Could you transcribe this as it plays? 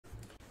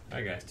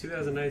Alright guys,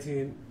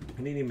 2019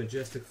 Panini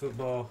Majestic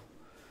Football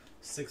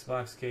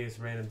 6-box case,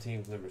 random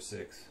teams number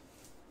 6.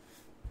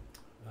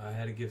 I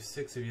had to give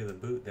 6 of you the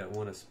boot that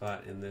won a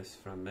spot in this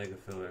from Mega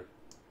Filler.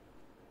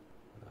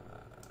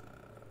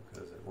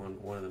 Because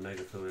one of the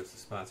Mega Fillers, the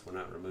spots were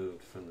not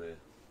removed from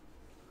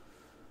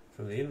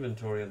the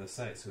inventory on the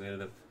site, so we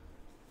ended up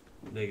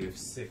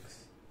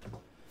 -6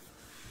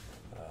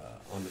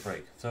 on the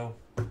break. So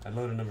I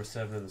loaded number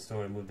 7 in the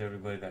store and moved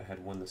everybody that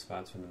had won the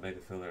spots from the Mega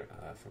Filler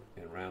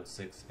in round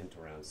 6 into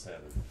round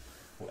 7.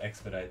 We'll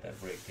expedite that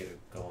break, get it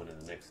going in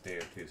the next day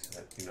or two so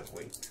that you're not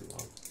waiting too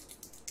long.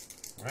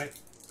 Alright,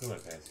 good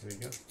luck guys, here we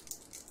go.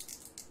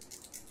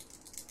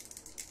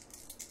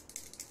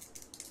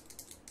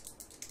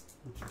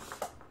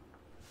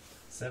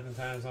 Seven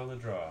times on the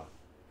draw.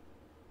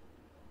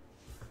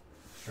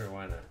 Sure,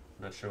 why not?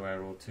 Not sure why I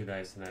rolled 2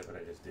 dice tonight, but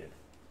I just did.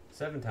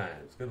 7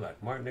 times. Good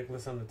luck. Mark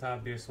Nicholas on the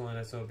top, Beer Swollen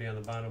SOB on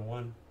the bottom.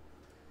 1,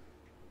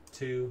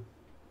 2,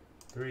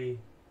 3,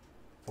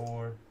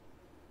 4,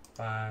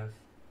 5,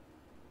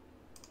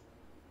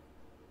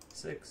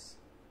 6,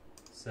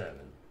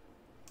 7.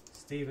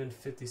 Steven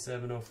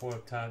 5704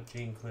 up top,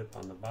 Gene Clip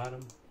on the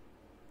bottom.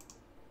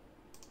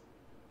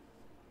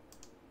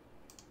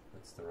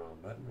 That's the wrong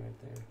button right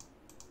there.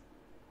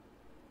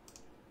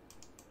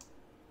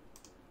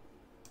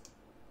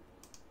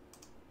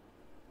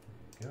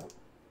 There you go.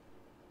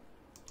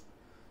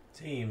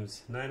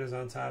 Teams, Niners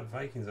on top,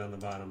 Vikings on the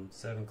bottom.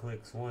 7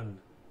 clicks.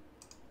 1,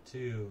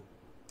 2,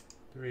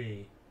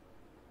 3,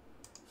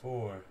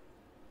 4,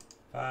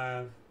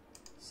 5,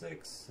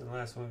 6, and the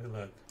last one, good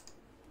luck.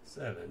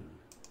 7.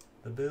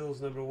 The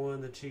Bills number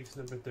 1, the Chiefs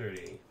number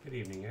 30. Good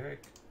evening,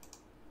 Eric.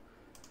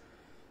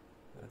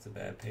 That's a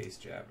bad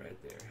paste job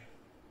right there.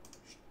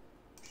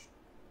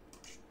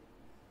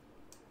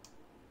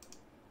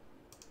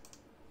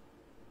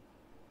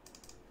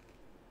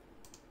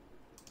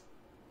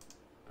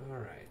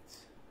 Alright.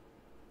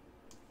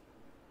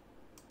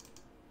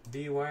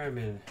 B.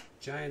 Wireman,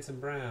 Giants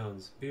and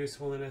Browns, Beer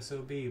Swollen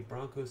SOB,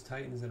 Broncos,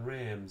 Titans, and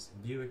Rams,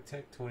 Buick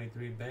Tech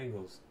 23,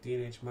 Bengals,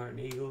 D&H Martin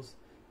Eagles,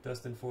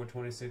 Dustin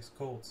 426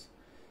 Colts,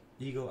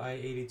 Eagle Eye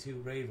 82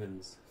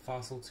 Ravens,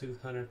 Fossil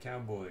Tooth Hunter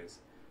Cowboys,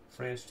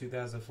 French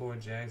 2004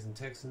 Jags and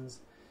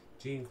Texans,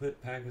 Gene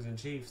Clip Packers and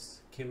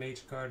Chiefs, Kim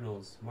H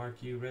Cardinals,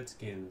 Mark U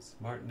Redskins,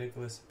 Martin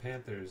Nicholas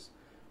Panthers,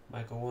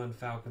 Michael 1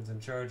 Falcons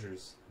and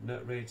Chargers,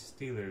 Nut Rage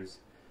Steelers,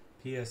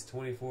 PS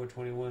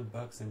 2421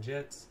 Bucks and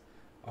Jets,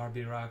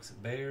 RB Rocks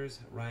Bears,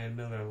 Ryan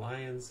Miller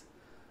Lions,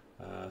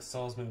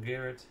 Salzman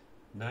Garrett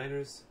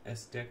Niners,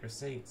 S Decker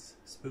Saints,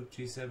 Spook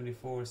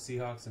G74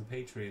 Seahawks and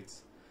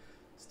Patriots,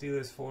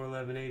 Steelers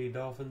 41180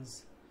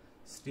 Dolphins,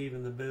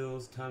 Steven the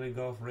Bills, Tommy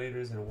Golf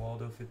Raiders, and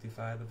Waldo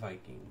 55 the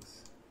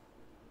Vikings.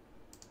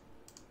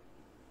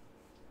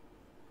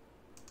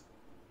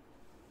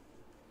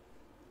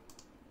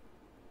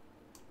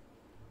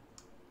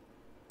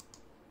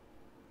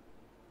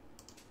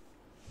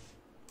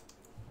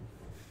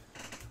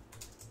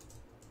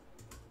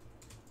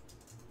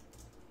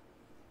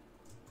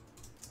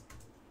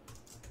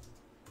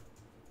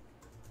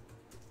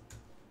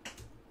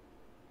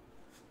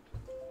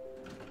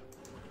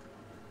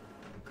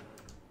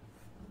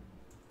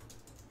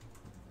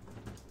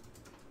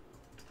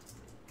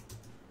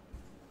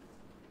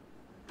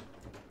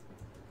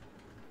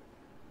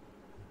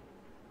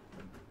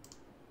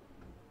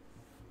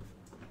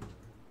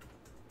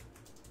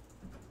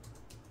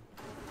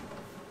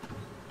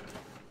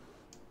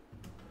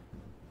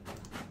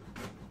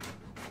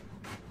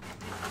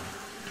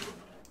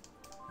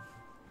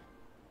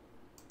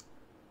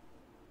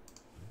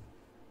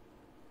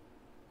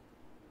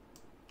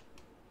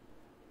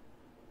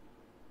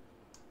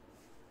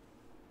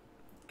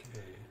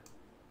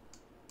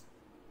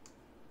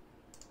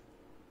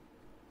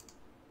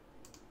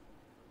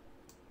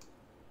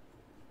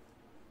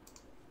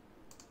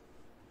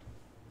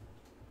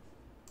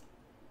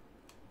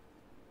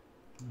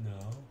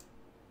 No.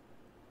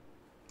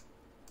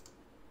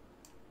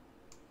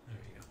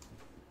 There you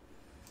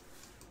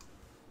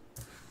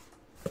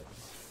go.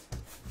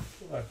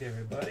 Good luck,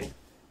 everybody.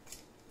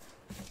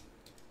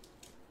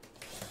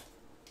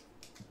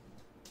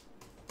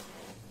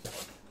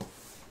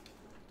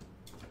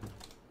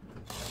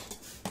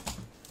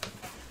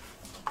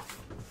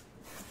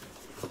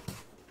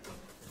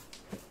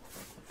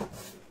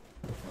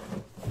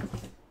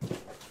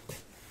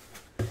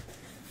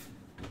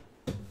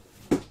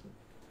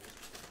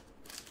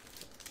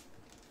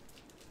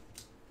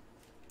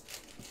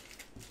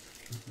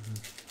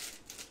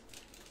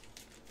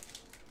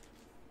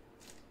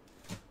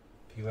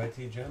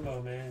 PYT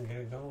Jumbo, man, get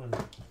it going.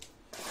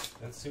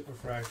 That's Super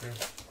Fractor.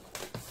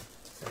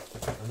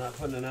 I'm not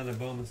putting another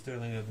Bowman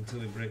Sterling up until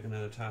we break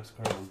another Topps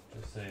Chrome.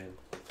 Just saying.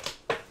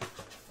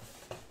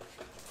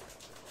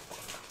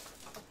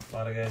 A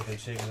lot of guys been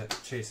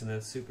chasing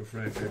that Super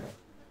Fractor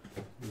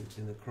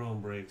in the Chrome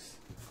breaks.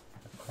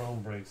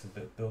 Chrome breaks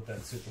have built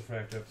that Super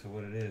Fractor up to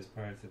what it is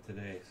prior to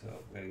today. So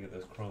we gotta give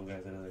those Chrome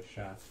guys another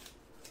shot.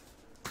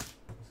 Let's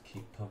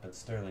keep pumping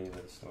Sterling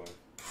into the store.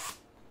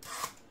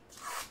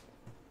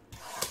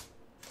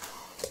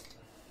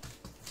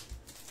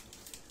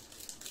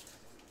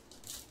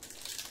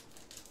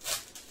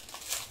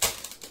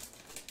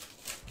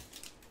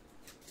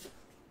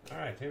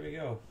 here we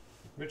go.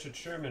 Richard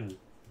Sherman,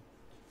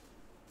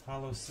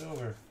 Hollow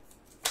Silver,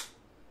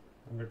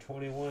 number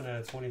 21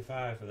 out of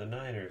 25 for the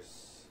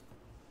Niners.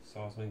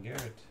 Salzman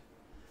Garrett.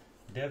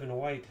 Devin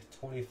White,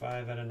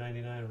 25 out of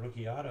 99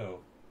 rookie auto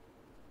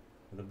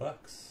for the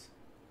Bucks.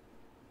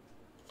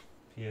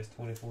 PS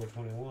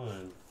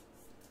 24/21.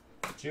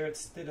 Jarrett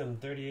Stidham,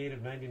 38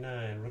 of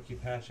 99 rookie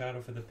patch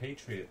auto for the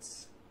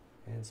Patriots.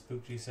 And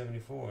Spook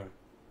G74.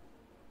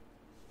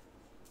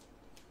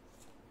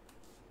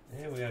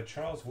 And we have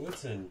Charles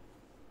Woodson,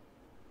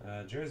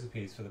 jersey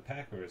piece for the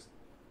Packers.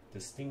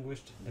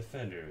 Distinguished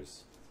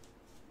Defenders.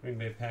 Green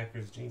Bay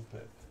Packers Gene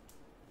Clip.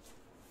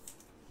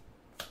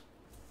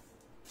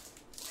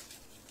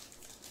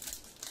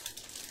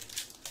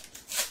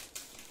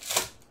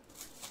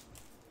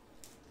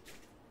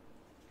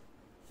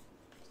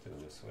 Let's do it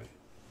this way.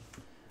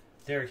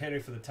 Derrick Henry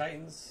for the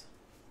Titans.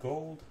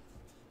 Gold.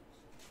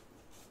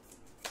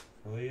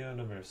 Leo,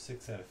 number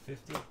 6 out of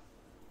 50.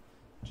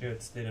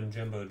 Jarrett Stidham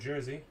Jumbo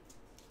Jersey.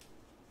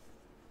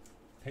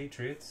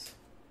 Patriots.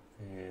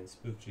 And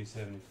Spook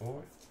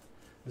G74.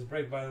 This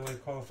break, by the way,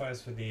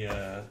 qualifies for the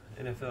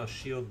NFL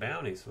Shield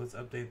Bounty, so let's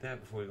update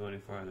that before we go any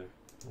farther.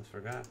 Almost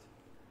forgot.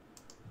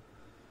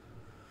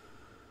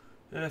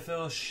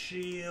 NFL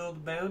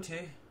Shield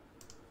Bounty.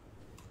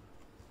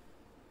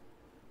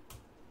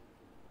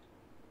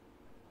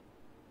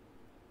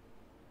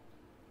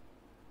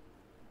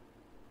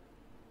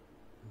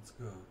 Let's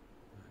go. There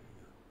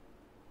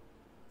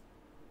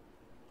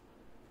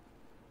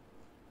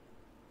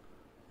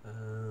you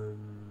go.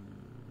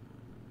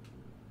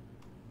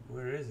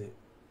 Where is it?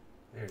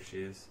 There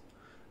she is.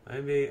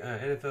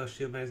 NFL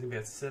Shield Bounty is gonna be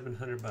at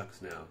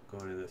 $700 now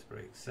going into this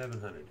break.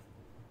 700.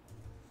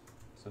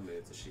 Somebody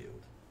it's a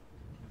shield.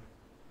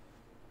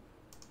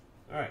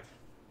 All right.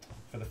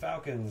 For the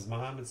Falcons,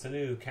 Mohamed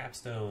Sanu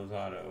Capstones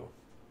auto.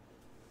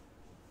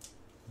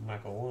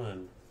 Michael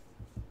 1.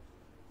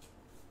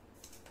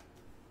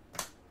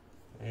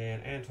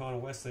 And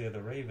Antoine Wesley of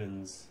the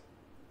Ravens,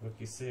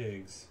 rookie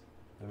Sigs,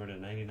 number to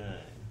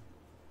 99.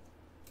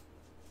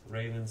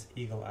 Ravens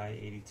Eagle Eye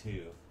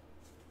 82.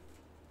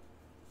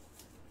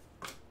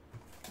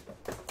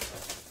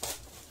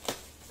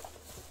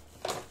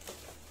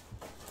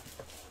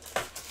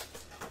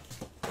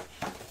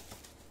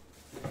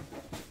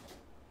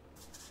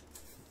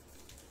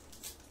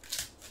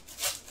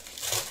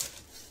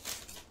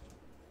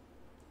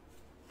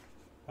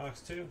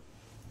 Box 2.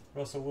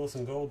 Russell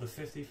Wilson Gold to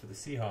 50 for the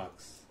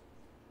Seahawks.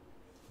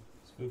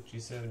 Spook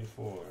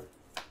G74.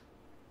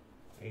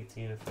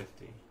 18 of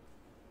 50.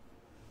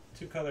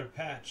 Two-color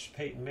patch,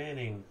 Peyton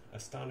Manning,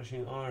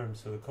 Astonishing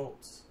Arms for the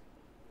Colts.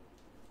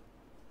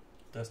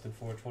 Dustin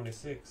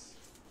 426.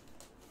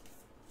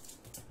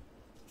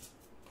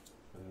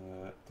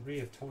 3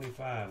 of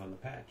 25 on the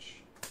patch.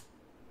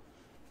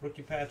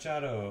 Rookie patch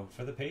auto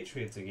for the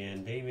Patriots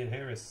again, Damian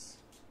Harris.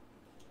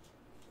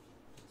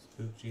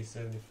 Spook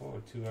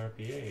G74, 2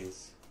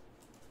 RPAs.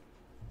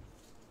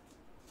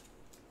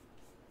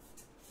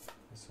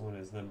 This one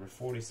is number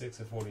 46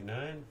 of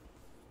 49.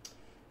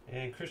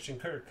 And Christian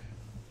Kirk,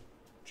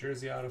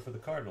 jersey auto for the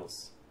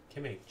Cardinals,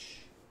 Kim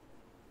H.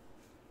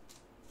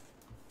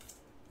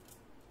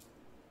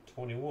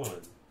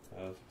 21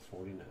 of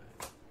 49.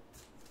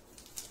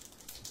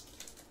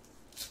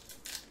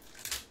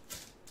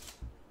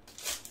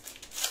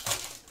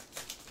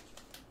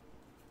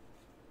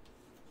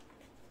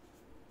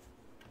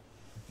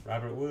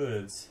 Robert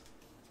Woods,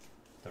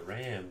 the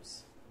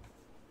Rams.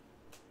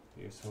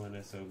 Here's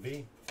one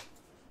SOB.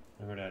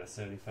 Numbered out of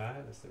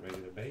 75. That's the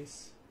regular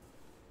base.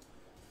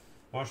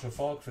 Marshall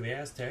Falk for the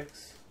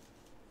Aztecs.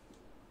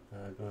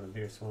 Going to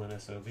Beer Swollen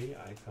SOB.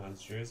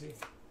 Icons jersey.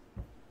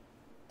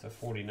 To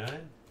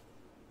 49.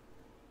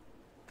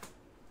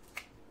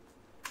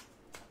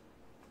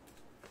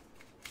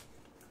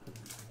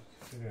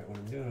 Figure out what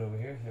I'm doing over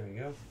here. There we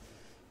go.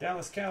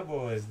 Dallas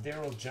Cowboys.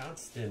 Daryl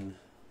Johnston.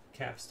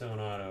 Capstone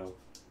auto.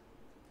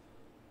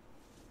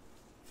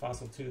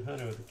 Fossil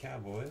 200 with the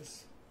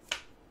Cowboys.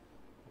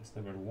 It's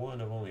numbered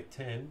 1 of only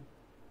 10.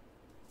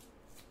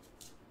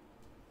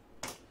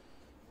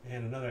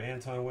 And another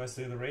Antoine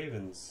Wesley of the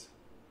Ravens.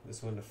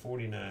 This one to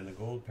 49, the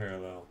gold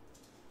parallel.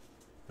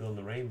 Building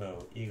the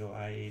rainbow, Eagle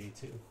Eye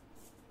 82.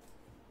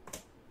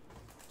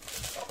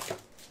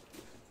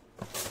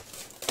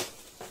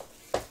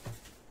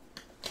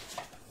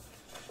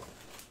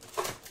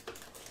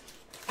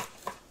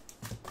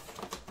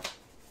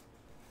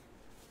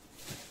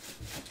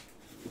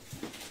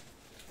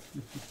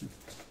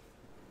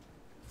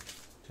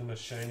 Too much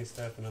shiny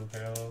stuff and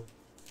unparalleled.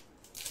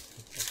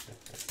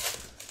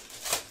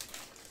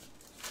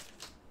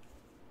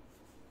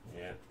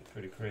 Yeah,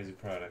 pretty crazy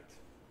product.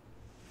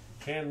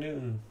 Cam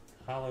Newton,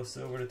 Hollow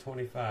Silver to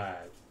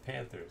 25.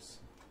 Panthers.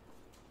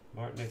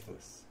 Mark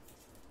Nicholas.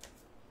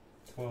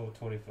 12 of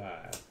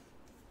 25.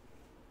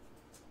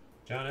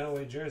 John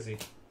Elway jersey.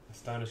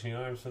 Astonishing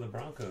Arms for the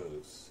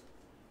Broncos.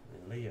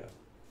 And Leo.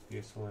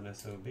 Fierce One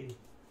SOB.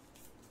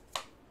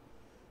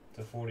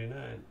 To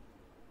 49.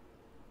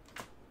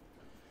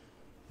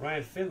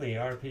 Ryan Finley,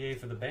 RPA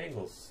for the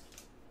Bengals.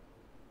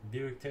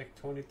 Buick Tech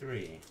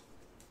 23.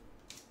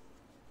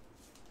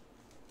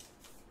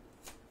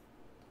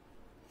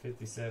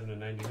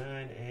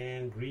 57/99,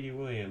 and Greedy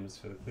Williams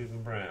for the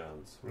Cleveland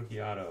Browns. Rookie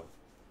auto.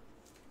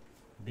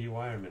 B.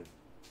 Wireman.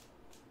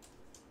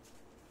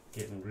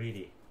 Getting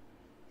greedy.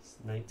 It's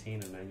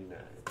 19/99.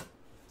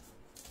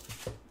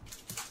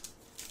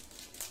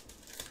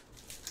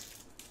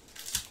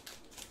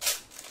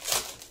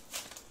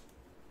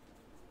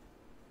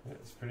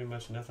 It's pretty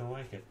much nothing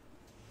like it.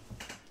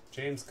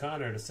 James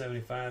Conner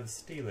 /75,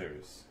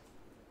 Steelers.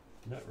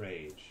 Nut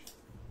Rage.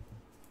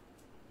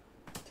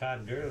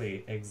 Todd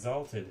Gurley,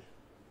 Exalted.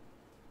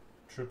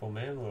 Triple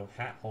man, little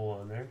hat hole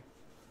on there.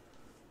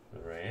 The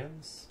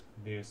Rams.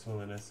 Beer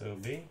Swilling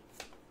SOB.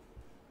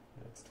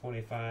 That's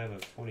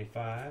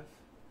 25/25.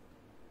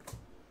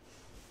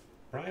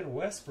 Brian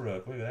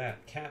Westbrook, look at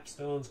that.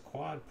 Capstones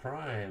Quad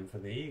Prime for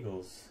the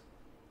Eagles.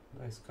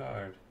 Nice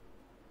card.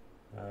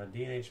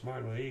 D&H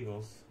Martin with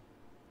Eagles.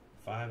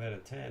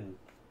 5/10.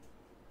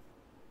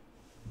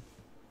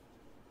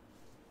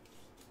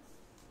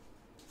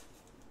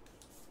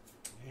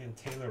 And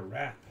Taylor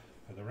Rapp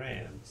for the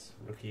Rams.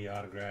 Rookie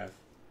autograph.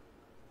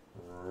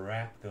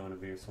 Rapp going to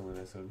Beer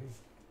Swilling SOB.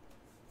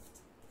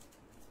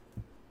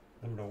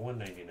 Number to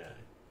 199.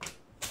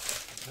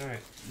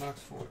 Alright,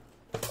 box 4.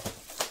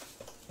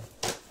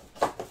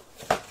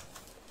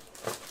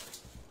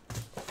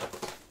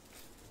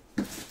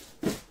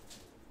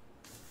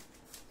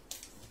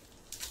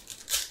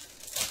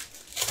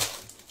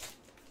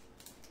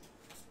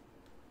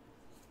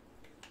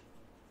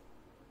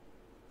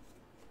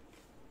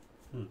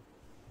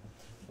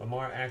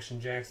 Lamar Action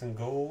Jackson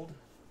Gold.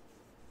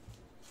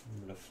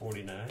 Number to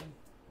 49.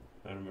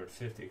 Not number to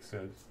 50,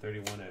 so it's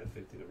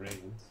 31/50 the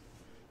Ravens.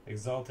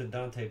 Exalted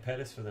Dante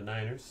Pettis for the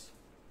Niners.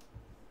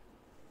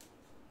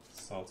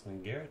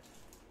 Saltzman Garrett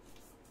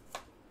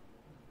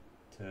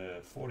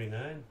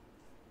 /49.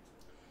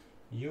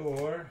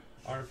 Your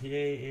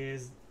RPA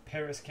is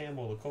Paris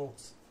Campbell, the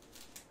Colts.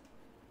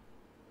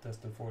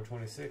 Dustin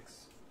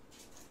 426.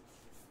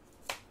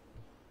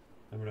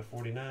 Number to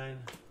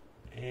 49.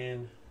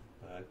 And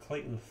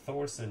Clayton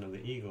Thorson of the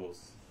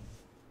Eagles.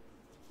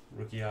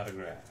 Rookie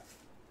autograph.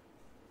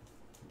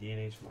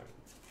 D&H Martin.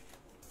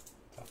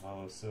 Top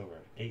hollow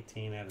silver.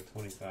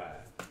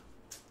 18/25.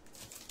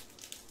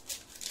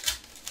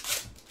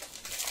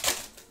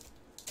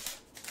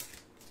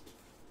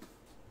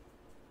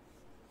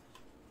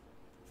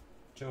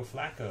 Joe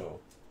Flacco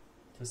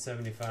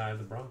 /75,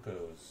 the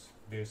Broncos.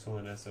 Beer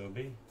Swilling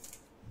SOB.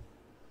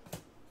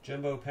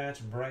 Jumbo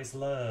Patch Bryce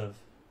Love,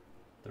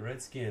 the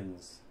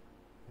Redskins.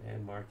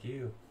 And Mark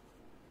U.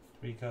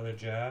 3-color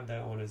job.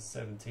 That one is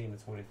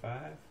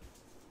 17/25.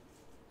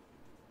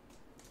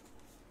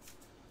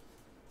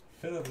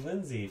 Philip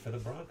Lindsay for the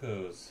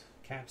Broncos.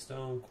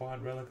 Capstone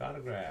Quad Relic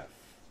autograph.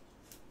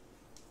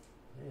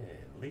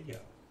 And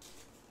Leo.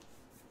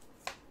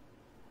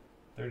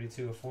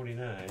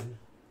 32/49.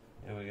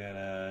 And we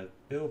got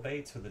Bill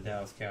Bates for the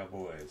Dallas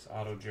Cowboys.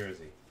 Auto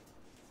jersey.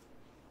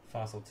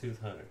 Fossil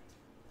Tooth Hunter.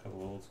 A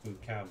couple old school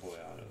cowboy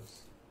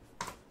autos.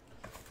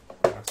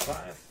 Box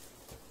 5.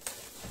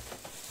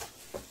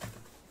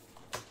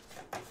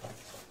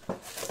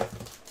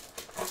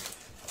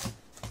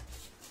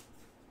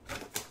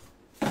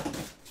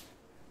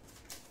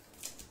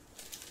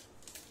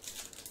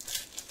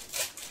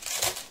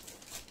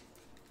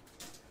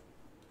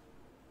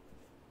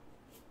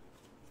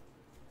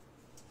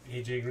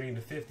 AJ Green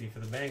 /50 for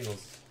the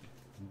Bengals.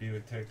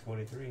 Buick Tech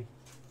 23.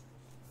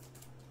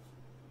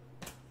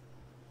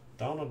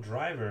 Donald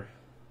Driver,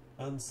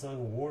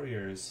 Unsung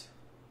Warriors,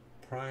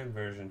 Prime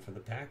version for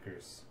the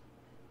Packers.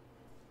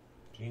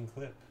 Gene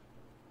Clip.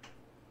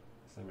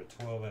 It's number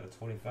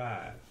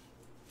 12/25.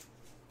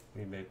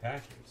 Green Bay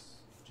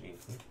Packers. Gene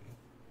Clip.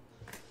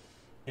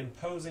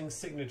 Imposing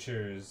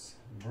Signatures,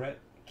 Brett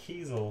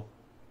Kiesel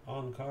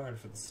on card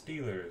for the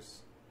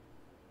Steelers.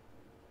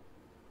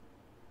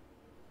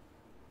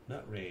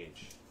 Nut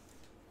Rage.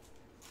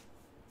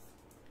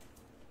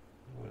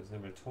 That was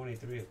number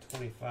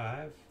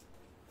 23/25.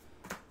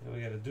 Then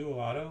we got a dual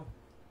auto.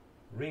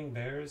 Ring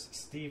Bears,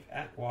 Steve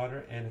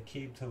Atwater and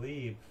Aqib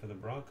Talib for the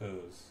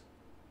Broncos.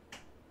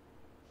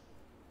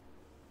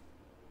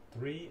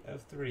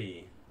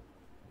 3/3.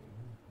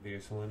 Beer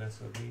Swilling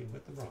SOB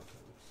with the Broncos.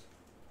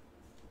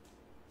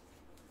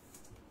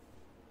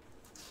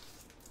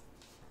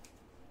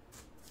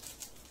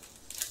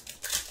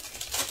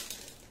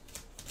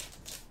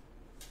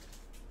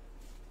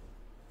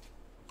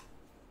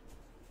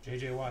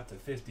 J.J. Watt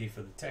 /50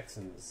 for the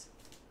Texans.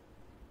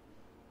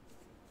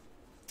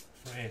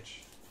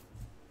 French.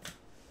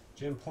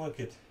 Jim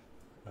Plunkett.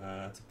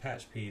 It's a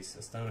patch piece.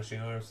 Astonishing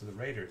Arms for the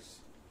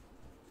Raiders.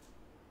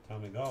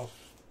 Tommy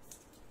Golf.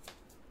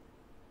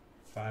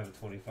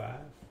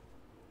 5/25.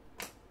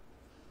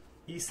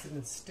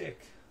 Easton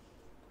Stick.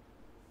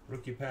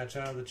 Rookie patch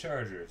out of the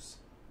Chargers.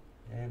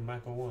 And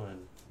Michael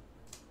 1.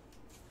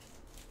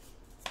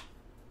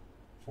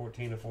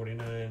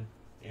 14/49.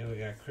 And we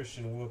got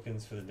Christian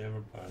Wilkins for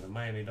the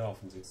Miami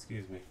Dolphins,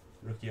 excuse me.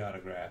 Rookie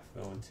autograph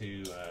going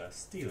to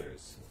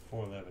Steelers,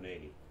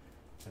 4/11/80.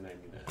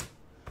 /99.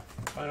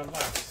 Final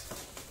box.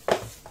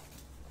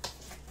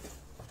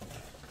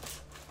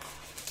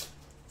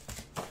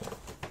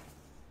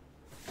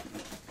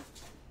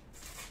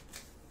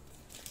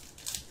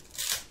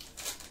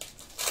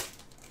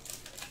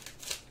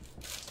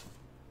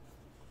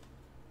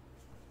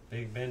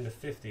 Big Ben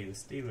 /50, the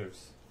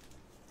Steelers.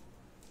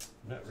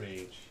 Nut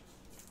Rage.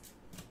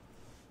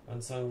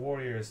 Unsung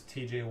Warriors,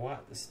 TJ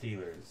Watt, the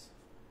Steelers.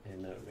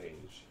 And Nut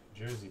Rage.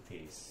 Jersey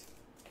piece.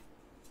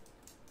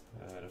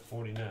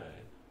 /49.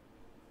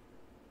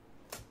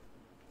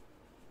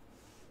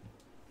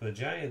 For the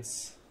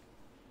Giants,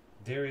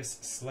 Darius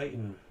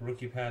Slayton,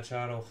 rookie patch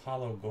auto,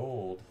 hollow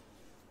gold.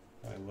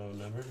 Probably low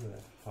numbered with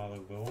a hollow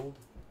gold.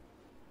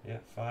 Yeah,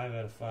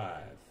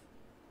 5/5.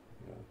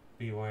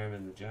 B.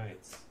 Wireman, the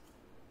Giants.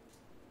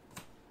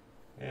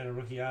 And a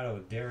rookie auto,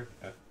 Derek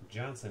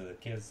Johnson of the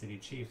Kansas City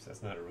Chiefs.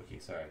 That's not a rookie,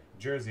 sorry.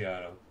 Jersey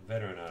auto,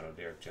 veteran auto,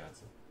 Derek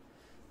Johnson.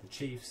 The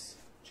Chiefs,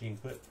 Gene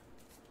Clip,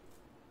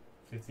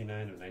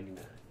 59/99.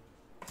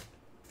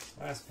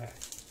 Last pack.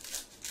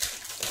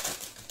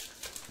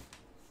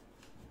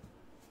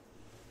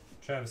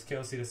 Travis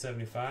Kelce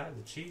 /75,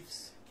 the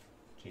Chiefs,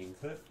 Gene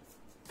Clip.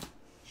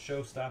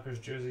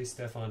 Showstoppers jersey,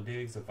 Stephon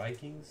Diggs, the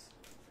Vikings,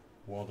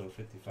 Waldo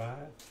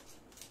 55.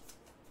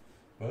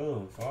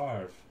 Boom,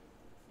 Favre.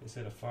 They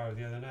said a Favre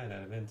the other night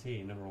out of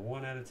NT. Number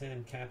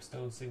 1/10,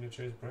 capstone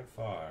signatures, Brett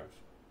Favre.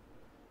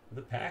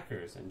 The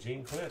Packers and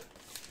Gene Clip.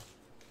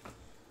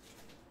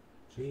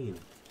 Gene,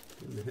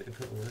 you've been hitting a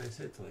couple of nice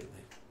hits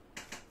lately.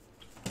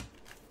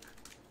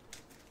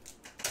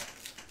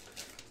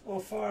 Well,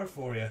 Favre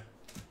for you.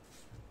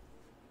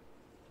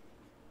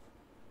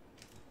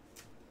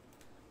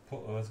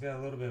 Oh, it's got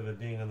a little bit of a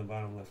ding on the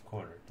bottom left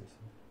corner.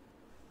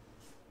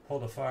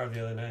 Pulled a Favre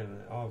the other night,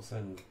 and all of a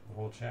sudden the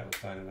whole chat was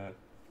talking about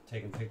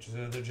taking pictures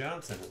of their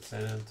Johnson and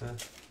sending them to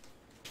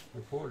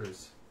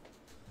reporters.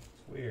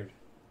 It's weird.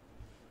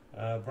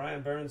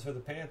 Brian Burns for the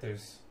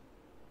Panthers.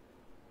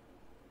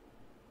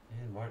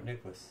 And Mark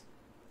Nicholas.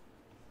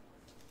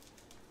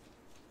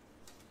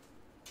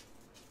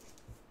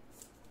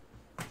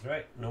 That's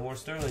right, no more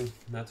Sterling.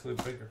 Not to a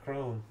bigger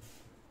Chrome.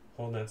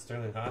 Holding that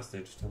Sterling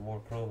hostage till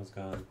more Chrome is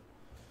gone.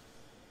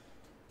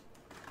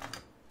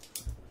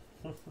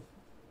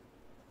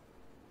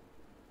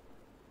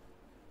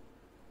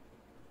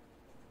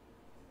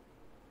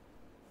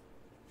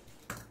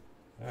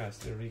 Alright, let's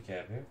do a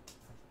recap here.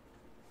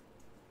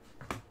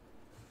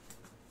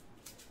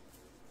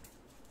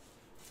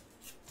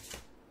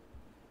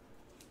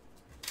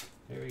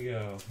 Here we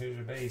go. Here's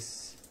your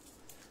base.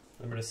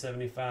 Number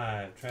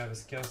 /75,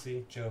 Travis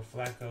Kelce, Joe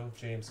Flacco,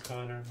 James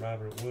Conner,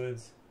 Robert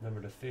Woods.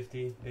 Number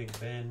 /50, Big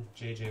Ben,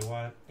 J.J.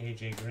 Watt,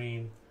 A.J.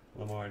 Green,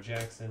 Lamar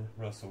Jackson,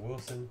 Russell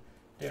Wilson,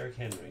 Derrick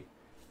Henry.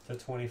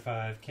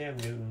 /25, Cam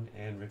Newton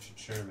and Richard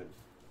Sherman.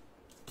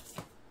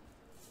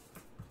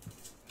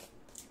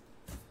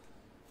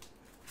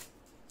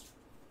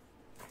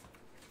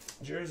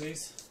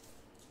 Jerseys,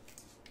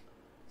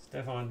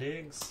 Stephon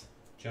Diggs,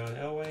 John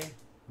Elway,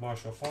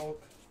 Marshall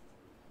Faulk,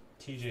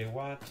 TJ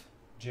Watt,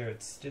 Jarrett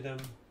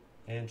Stidham,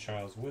 and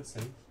Charles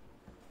Woodson.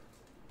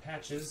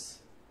 Patches,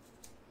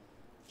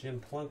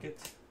 Jim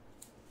Plunkett,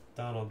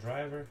 Donald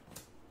Driver,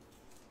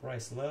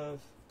 Bryce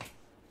Love,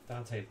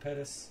 Dante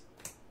Pettis,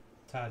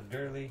 Todd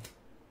Gurley,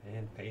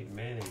 and Peyton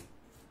Manning.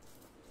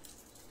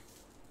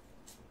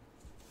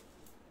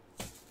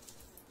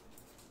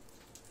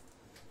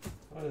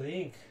 On to the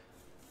ink.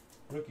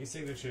 Rookie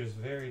signatures,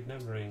 varied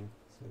numbering.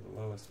 So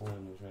the lowest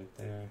one was right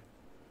there.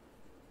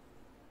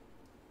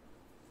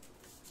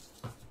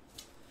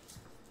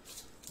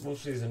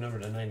 Most of these are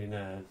numbered to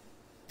 99.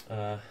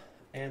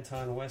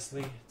 Anton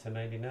Wesley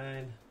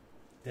 /99.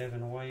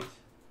 Devin White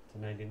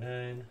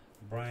 /99.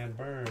 Brian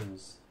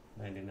Burns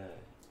 /99.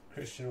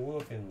 Christian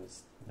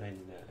Wilkins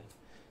 /99.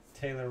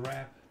 Taylor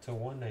Rapp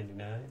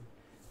 /199.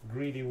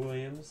 Greedy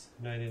Williams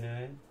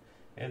 /99.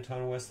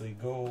 Anton Wesley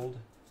Gold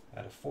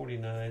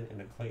 /49,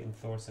 and a Clayton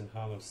Thorson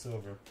Hollow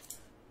Silver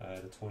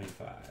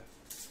 /25.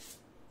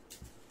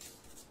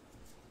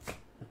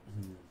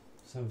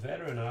 Some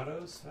veteran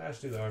autos.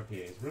 Let's do the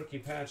RPAs. Rookie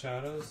patch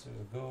autos. There's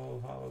a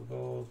gold, hollow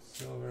gold,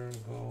 silver,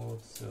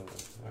 gold, silver.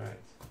 Alright.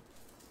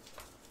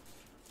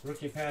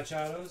 Rookie patch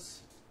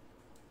autos.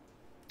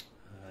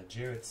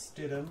 Jarrett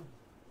Stidham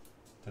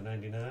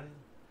 /99.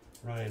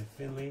 Ryan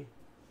Finley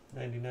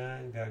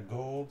 /99. Got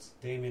golds.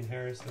 Damian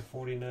Harris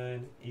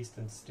 /49.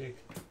 Easton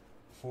Stick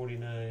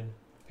 /49.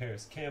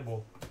 Paris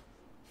Campbell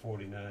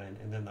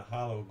 /49. And then the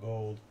hollow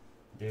gold,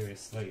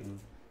 Darius Slayton,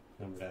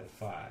 numbered out of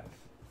 5.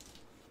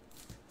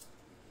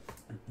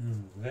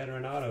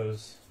 Veteran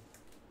autos.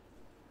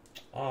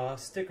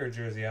 Sticker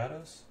jersey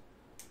autos.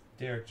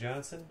 Derek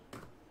Johnson,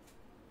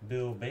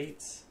 Bill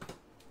Bates,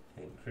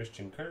 and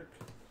Christian Kirk.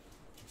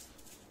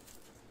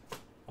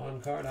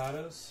 On-card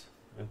autos.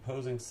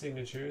 Imposing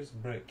signatures.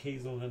 Brett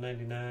Kiesel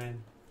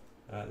 /99.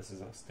 This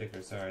is on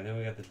sticker, sorry. Then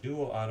we got the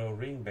dual auto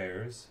ring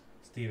bearers.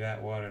 Steve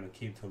Atwater and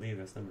Aqib Talib,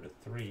 that's number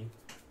 3.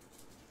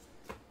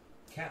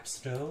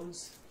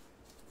 Capstones.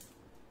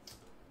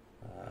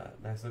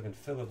 Nice looking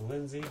Philip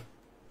Lindsay.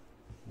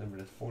 number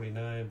to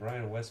 49.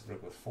 Brian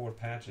Westbrook with 4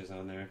 patches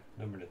on there,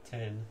 number to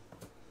 10.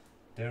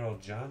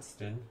 Daryl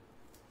Johnston,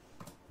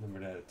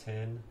 numbered out of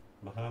 10.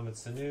 Mohamed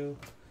Sanu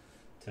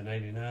to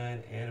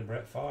 99, and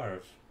Brett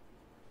Favre,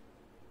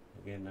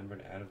 again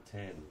numbered out of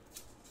 10.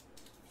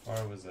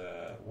 Favre was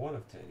a 1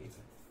 of 10 even.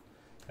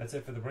 That's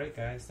it for the break,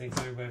 guys. Thanks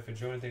everybody for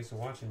joining. Thanks for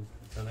watching.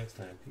 Until next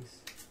time, peace.